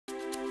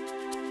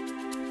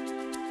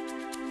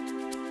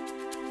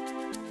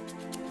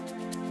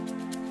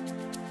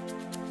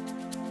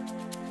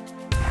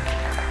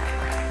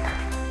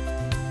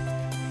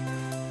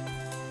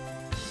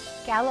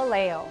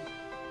Galileo,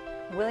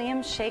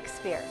 William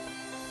Shakespeare,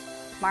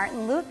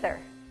 Martin Luther,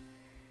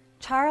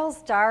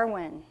 Charles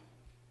Darwin,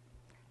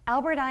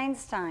 Albert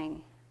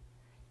Einstein,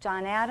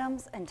 John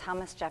Adams, and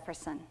Thomas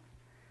Jefferson.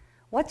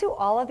 What do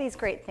all of these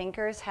great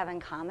thinkers have in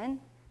common?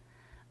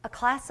 A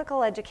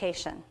classical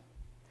education.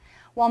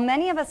 While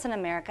many of us in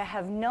America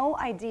have no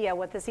idea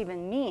what this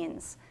even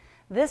means,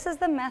 this is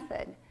the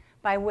method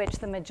by which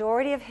the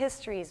majority of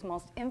history's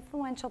most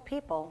influential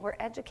people were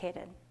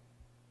educated.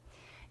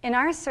 In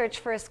our search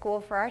for a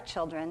school for our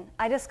children,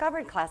 I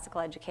discovered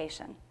classical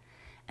education.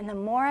 And the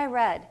more I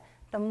read,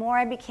 the more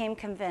I became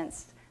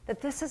convinced that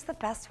this is the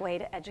best way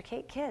to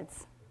educate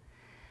kids.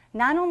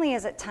 Not only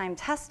is it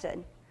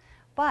time-tested,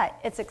 but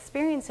it's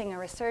experiencing a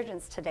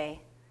resurgence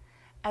today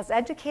as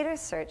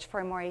educators search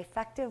for more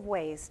effective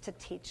ways to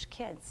teach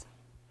kids.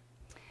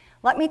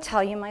 Let me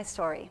tell you my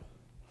story.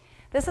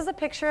 This is a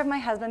picture of my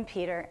husband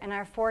Peter and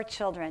our 4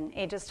 children,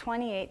 ages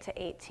 28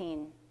 to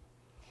 18.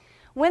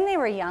 When they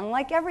were young,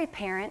 like every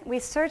parent, we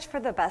searched for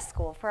the best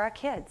school for our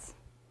kids.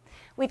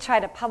 We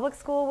tried a public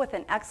school with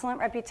an excellent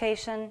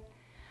reputation.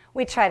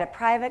 We tried a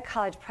private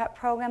college prep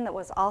program that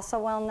was also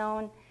well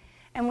known.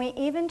 And we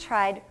even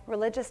tried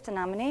religious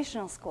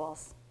denominational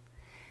schools.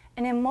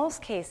 And in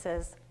most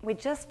cases, we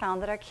just found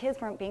that our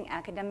kids weren't being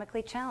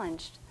academically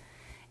challenged.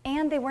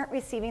 And they weren't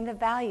receiving the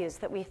values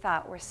that we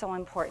thought were so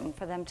important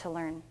for them to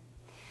learn.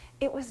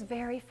 It was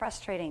very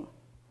frustrating.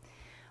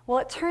 Well,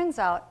 it turns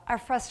out our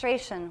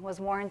frustration was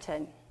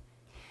warranted.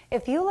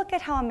 If you look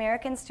at how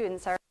American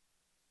students are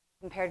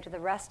compared to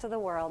the rest of the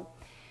world,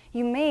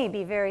 you may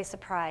be very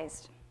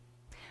surprised.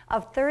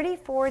 Of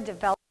 34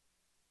 developed,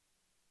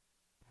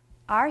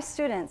 our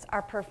students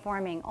are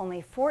performing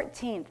only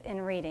 14th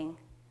in reading,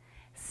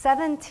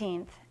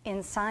 17th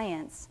in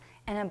science,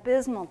 and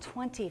abysmal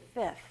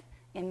 25th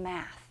in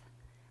math.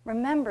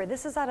 Remember,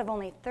 this is out of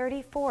only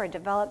 34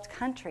 developed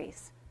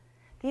countries.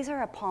 These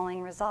are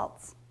appalling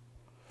results.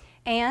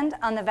 And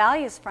on the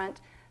values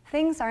front,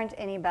 things aren't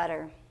any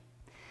better.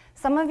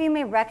 Some of you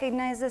may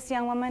recognize this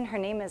young woman. Her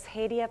name is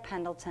Hadia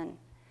Pendleton.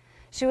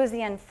 She was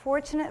the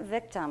unfortunate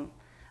victim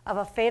of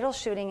a fatal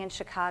shooting in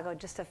Chicago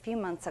just a few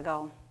months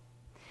ago.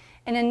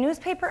 In a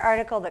newspaper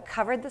article that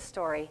covered the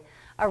story,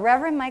 a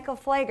Reverend Michael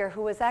Flagger,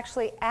 who was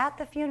actually at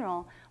the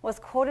funeral, was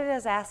quoted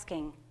as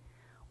asking,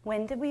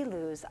 "When did we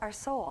lose our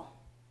soul?"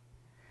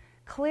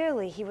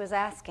 Clearly, he was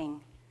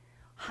asking,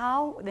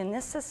 how in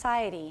this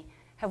society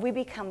have we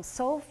become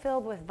so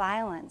filled with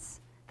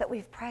violence that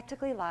we've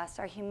practically lost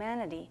our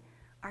humanity,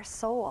 our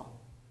soul?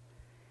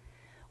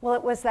 Well,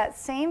 it was that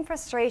same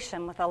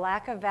frustration with a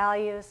lack of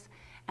values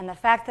and the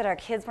fact that our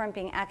kids weren't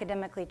being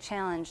academically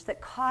challenged that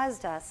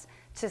caused us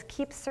to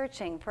keep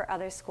searching for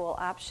other school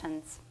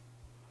options.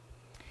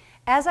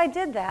 As I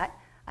did that,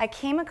 I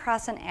came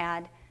across an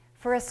ad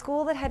for a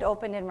school that had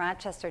opened in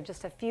Rochester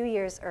just a few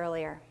years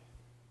earlier.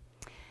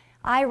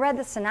 I read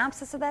the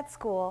synopsis of that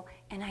school,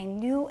 and I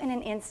knew in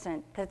an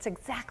instant that it's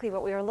exactly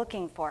what we were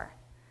looking for.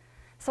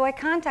 So I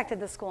contacted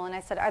the school and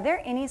I said, "Are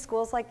there any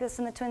schools like this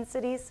in the Twin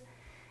Cities?"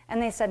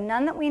 And they said,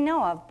 "None that we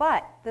know of,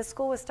 but this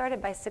school was started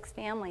by 6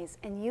 families,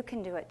 and you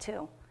can do it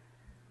too."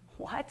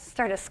 What?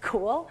 Start a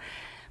school?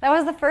 That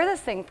was the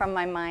furthest thing from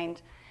my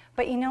mind.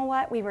 But you know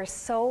what? We were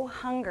so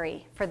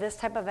hungry for this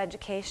type of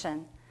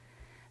education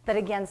that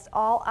against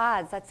all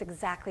odds, that's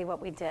exactly what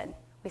we did.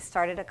 We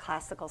started a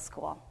classical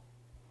school.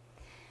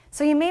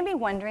 So you may be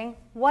wondering,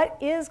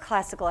 what is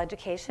classical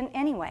education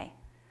anyway?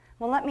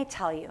 Well, let me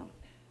tell you.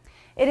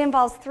 It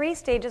involves 3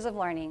 stages of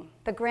learning.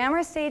 The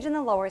grammar stage in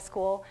the lower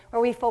school,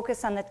 where we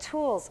focus on the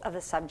tools of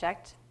the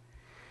subject.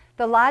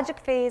 The logic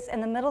phase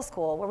in the middle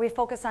school, where we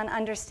focus on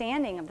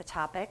understanding of the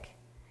topic.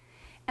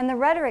 And the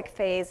rhetoric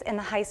phase in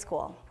the high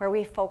school, where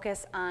we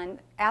focus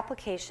on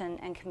application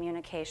and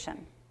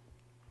communication.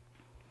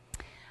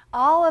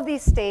 All of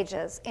these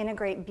stages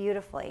integrate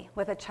beautifully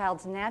with a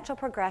child's natural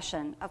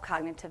progression of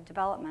cognitive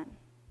development.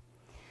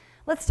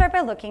 Let's start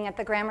by looking at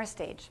the grammar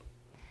stage.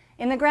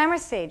 In the grammar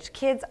stage,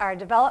 kids are,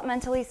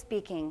 developmentally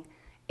speaking,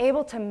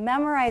 able to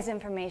memorize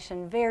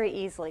information very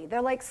easily.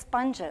 They're like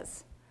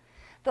sponges.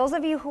 Those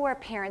of you who are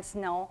parents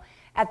know,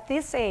 at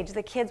this age,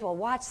 the kids will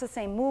watch the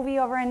same movie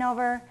over and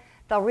over,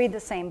 they'll read the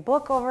same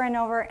book over and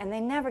over, and they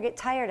never get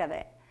tired of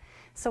it.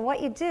 So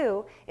what you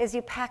do is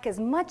you pack as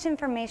much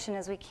information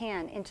as we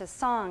can into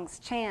songs,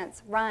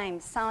 chants,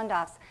 rhymes,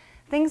 sound-offs,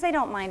 things they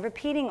don't mind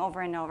repeating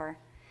over and over.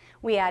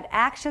 We add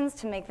actions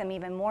to make them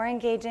even more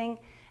engaging,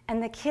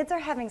 and the kids are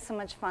having so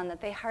much fun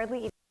that they hardly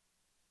even.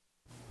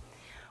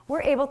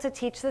 We're able to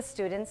teach the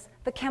students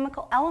the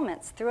chemical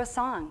elements through a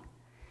song,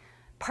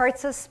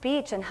 parts of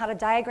speech and how to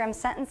diagram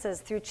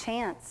sentences through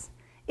chants.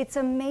 It's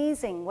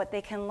amazing what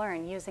they can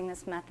learn using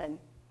this method.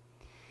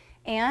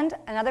 And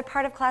another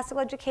part of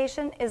classical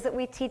education is that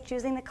we teach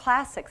using the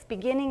classics,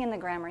 beginning in the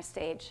grammar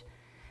stage.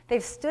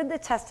 They've stood the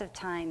test of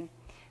time.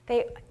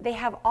 They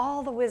have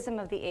all the wisdom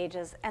of the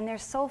ages, and they're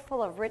so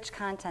full of rich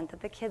content that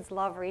the kids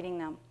love reading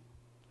them.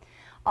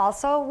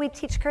 Also, we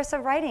teach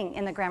cursive writing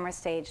in the grammar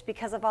stage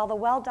because of all the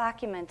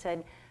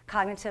well-documented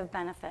cognitive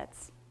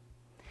benefits.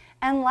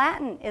 And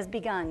Latin is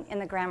begun in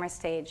the grammar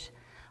stage.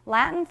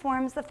 Latin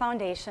forms the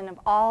foundation of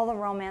all the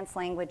Romance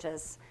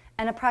languages,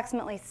 and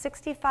approximately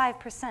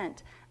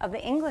 65% of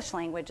the English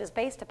language is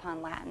based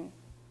upon Latin.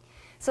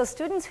 So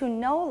students who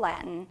know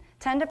Latin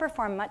tend to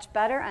perform much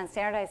better on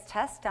standardized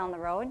tests down the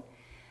road,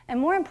 and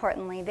more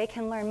importantly, they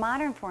can learn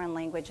modern foreign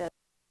languages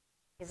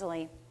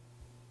easily.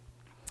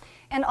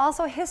 And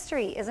also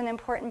history is an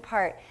important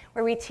part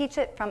where we teach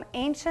it from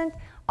ancient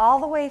all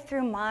the way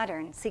through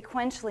modern,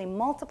 sequentially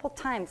multiple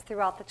times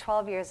throughout the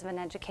 12 years of an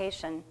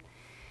education.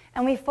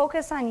 And we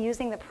focus on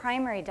using the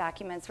primary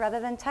documents rather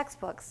than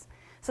textbooks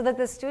so that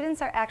the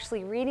students are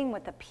actually reading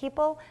what the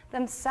people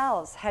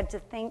themselves had to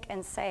think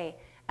and say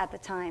at the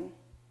time.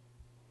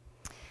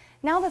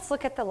 Now let's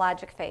look at the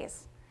logic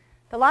phase.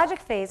 The logic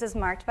phase is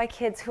marked by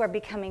kids who are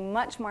becoming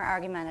much more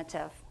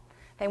argumentative.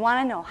 They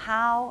want to know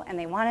how and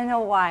they want to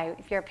know why.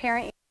 If you're a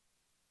parent,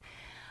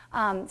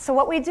 so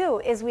what we do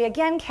is we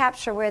again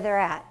capture where they're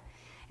at.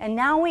 And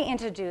now we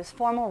introduce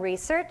formal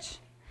research.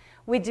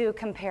 We do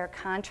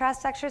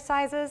compare-contrast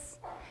exercises.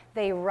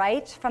 They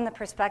write from the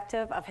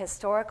perspective of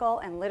historical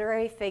and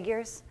literary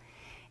figures.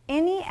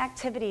 Any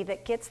activity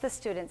that gets the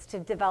students to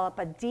develop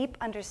a deep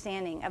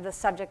understanding of the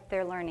subject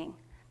they're learning,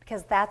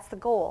 because that's the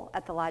goal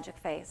at the logic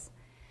phase.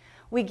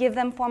 We give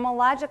them formal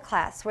logic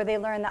class where they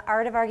learn the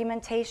art of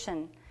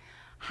argumentation,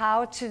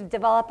 how to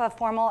develop a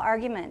formal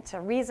argument,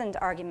 a reasoned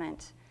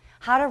argument,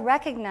 how to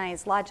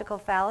recognize logical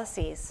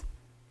fallacies.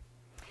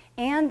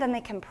 And then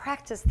they can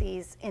practice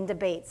these in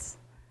debates.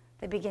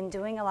 They begin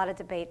doing a lot of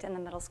debate in the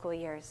middle school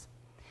years.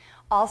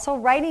 Also,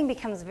 writing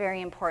becomes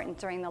very important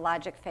during the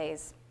logic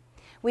phase.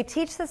 We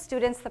teach the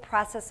students the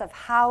process of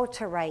how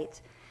to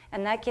write,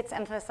 and that gets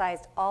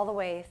emphasized all the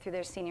way through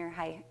their senior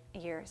high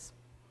years.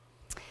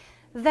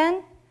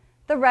 Then,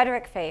 the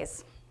rhetoric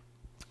phase.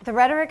 The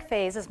rhetoric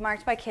phase is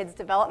marked by kids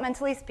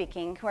developmentally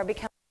speaking who are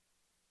becoming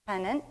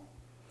independent,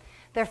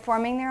 they're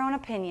forming their own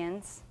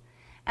opinions,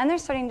 and they're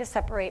starting to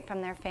separate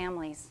from their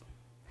families.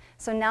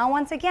 So now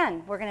once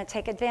again, we're going to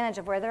take advantage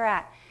of where they're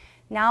at.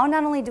 Now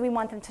not only do we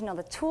want them to know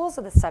the tools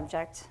of the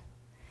subject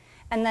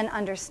and then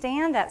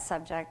understand that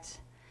subject,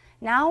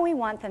 now we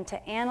want them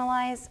to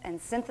analyze and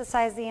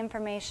synthesize the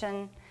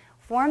information,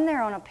 form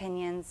their own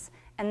opinions,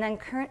 and then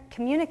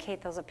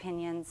communicate those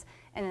opinions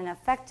in an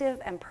effective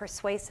and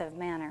persuasive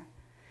manner.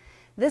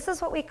 This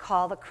is what we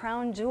call the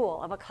crown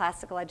jewel of a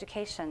classical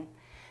education,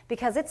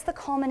 because it's the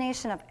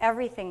culmination of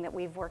everything that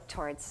we've worked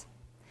towards.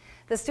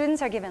 The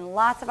students are given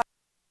lots of opportunities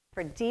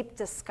for deep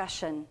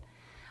discussion,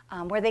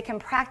 where they can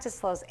practice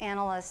those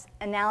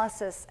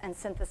analysis and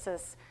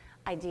synthesis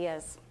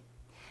ideas.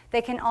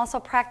 They can also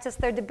practice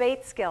their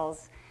debate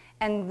skills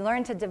and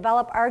learn to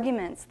develop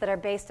arguments that are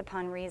based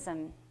upon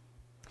reason.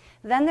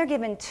 Then they're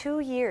given 2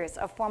 years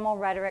of formal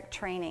rhetoric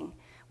training,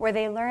 where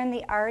they learn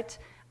the art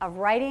of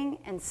writing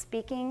and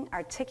speaking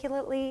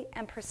articulately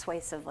and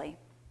persuasively.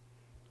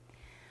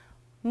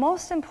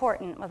 Most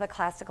important with a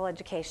classical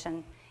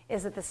education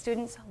is that the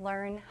students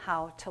learn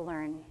how to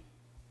learn.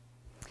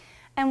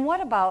 And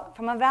what about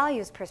from a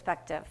values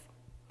perspective?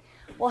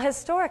 Well,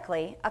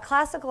 historically, a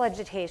classical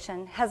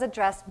education has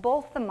addressed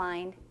both the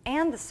mind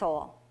and the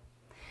soul.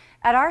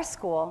 At our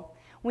school,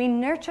 we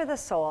nurture the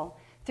soul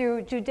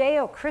through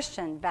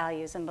Judeo-Christian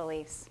values and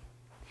beliefs.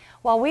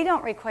 While we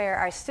don't require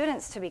our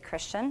students to be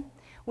Christian,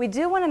 we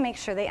do want to make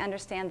sure they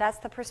understand that's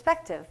the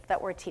perspective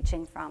that we're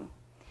teaching from.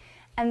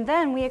 And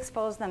then we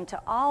expose them to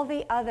all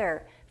the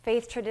other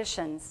faith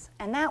traditions,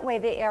 and that way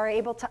they are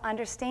able to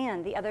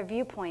understand the other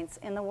viewpoints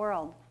in the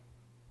world.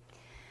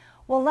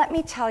 Well, let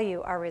me tell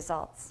you our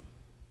results.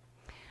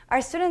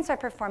 Our students are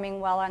performing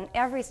well on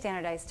every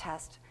standardized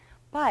test,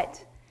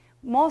 but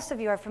most of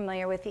you are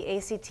familiar with the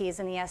ACTs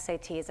and the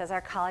SATs as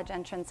our college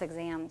entrance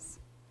exams.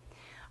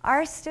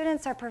 Our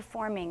students are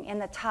performing in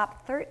the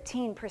top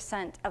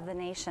 13% of the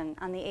nation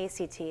on the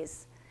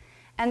ACTs,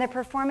 and they're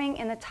performing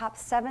in the top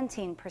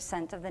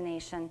 17% of the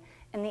nation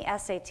in the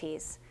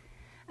SATs.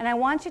 And I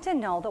want you to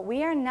know that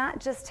we are not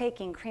just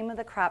taking cream of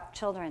the crop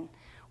children.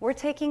 We're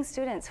taking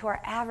students who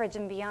are average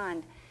and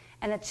beyond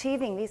and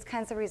achieving these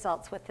kinds of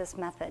results with this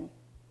method.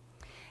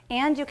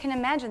 And you can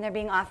imagine they're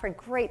being offered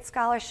great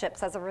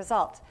scholarships as a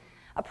result,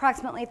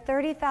 approximately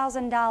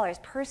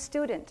 $30,000 per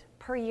student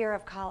per year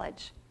of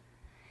college.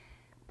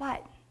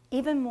 But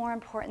even more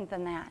important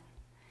than that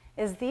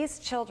is these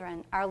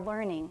children are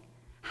learning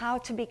how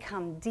to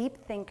become deep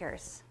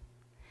thinkers.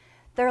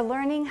 They're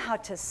learning how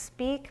to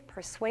speak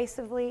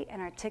persuasively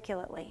and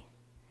articulately.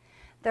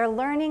 They're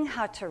learning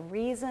how to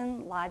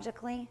reason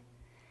logically,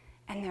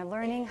 and they're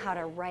learning how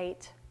to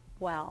write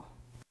well.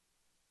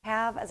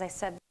 Have, as I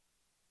said,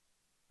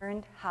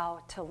 learned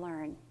how to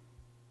learn.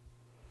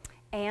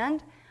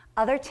 And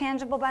other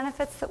tangible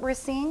benefits that we're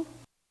seeing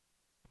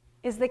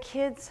is the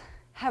kids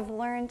have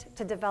learned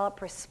to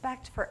develop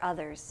respect for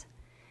others,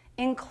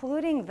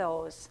 including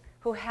those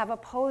who have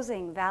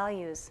opposing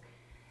values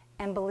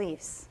and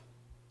beliefs.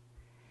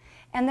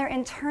 And they're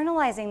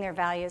internalizing their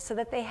values so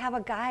that they have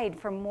a guide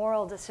for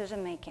moral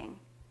decision making.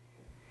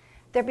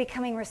 They're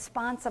becoming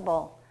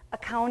responsible,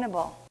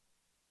 accountable,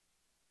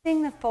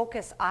 putting the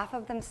focus off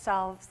of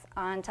themselves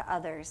onto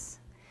others.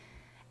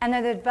 And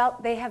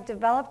they have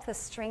developed the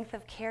strength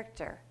of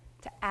character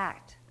to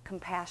act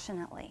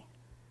compassionately.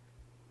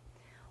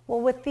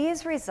 Well, with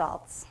these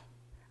results,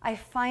 I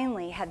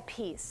finally had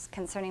peace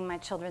concerning my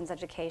children's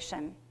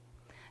education.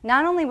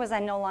 Not only was I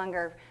no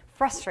longer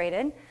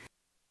frustrated, I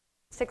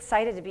was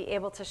excited to be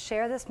able to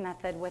share this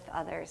method with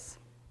others.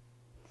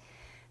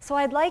 So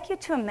I'd like you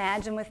to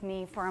imagine with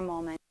me for a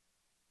moment,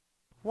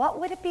 what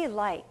would it be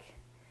like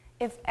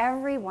if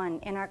everyone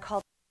in our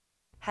culture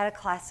had a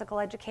classical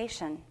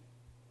education?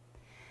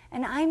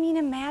 And I mean,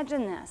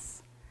 imagine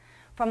this.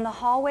 From the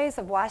hallways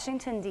of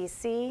Washington,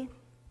 D.C.,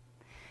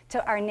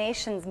 to our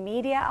nation's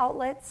media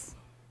outlets,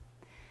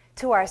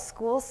 to our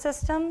school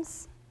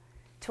systems,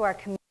 to our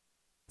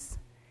communities,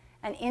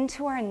 and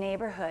into our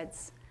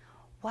neighborhoods,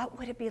 what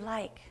would it be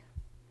like?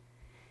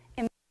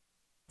 Imagine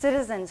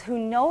citizens who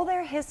know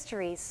their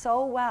history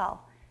so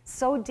well,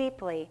 so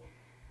deeply,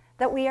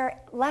 that we are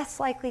less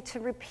likely to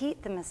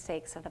repeat the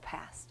mistakes of the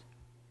past.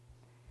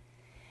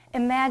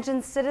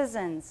 Imagine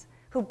citizens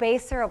who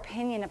base their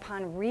opinion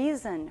upon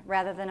reason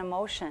rather than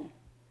emotion,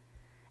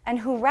 and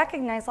who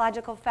recognize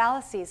logical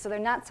fallacies so they're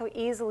not so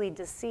easily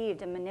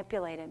deceived and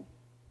manipulated.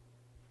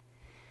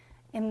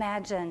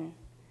 Imagine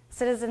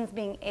citizens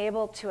being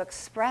able to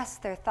express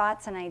their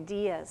thoughts and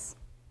ideas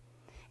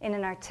in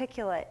an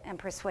articulate and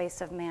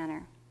persuasive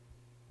manner.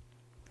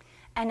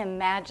 And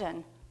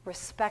imagine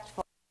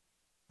respectful,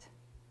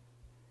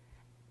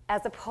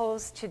 as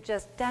opposed to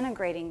just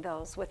denigrating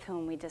those with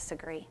whom we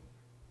disagree.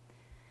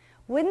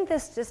 Wouldn't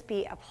this just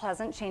be a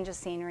pleasant change of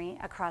scenery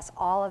across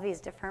all of these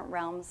different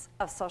realms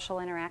of social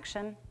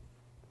interaction?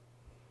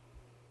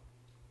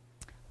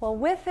 Well,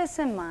 with this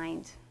in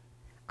mind,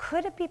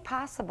 could it be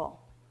possible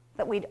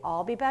that we'd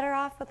all be better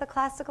off with a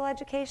classical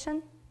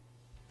education?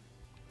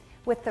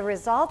 With the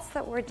results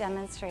that we're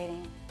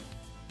demonstrating,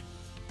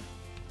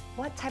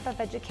 what type of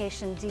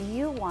education do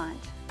you want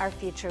our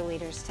future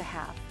leaders to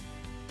have?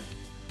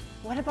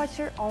 What about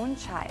your own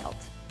child?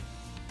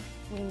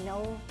 We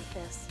know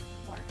this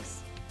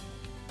works.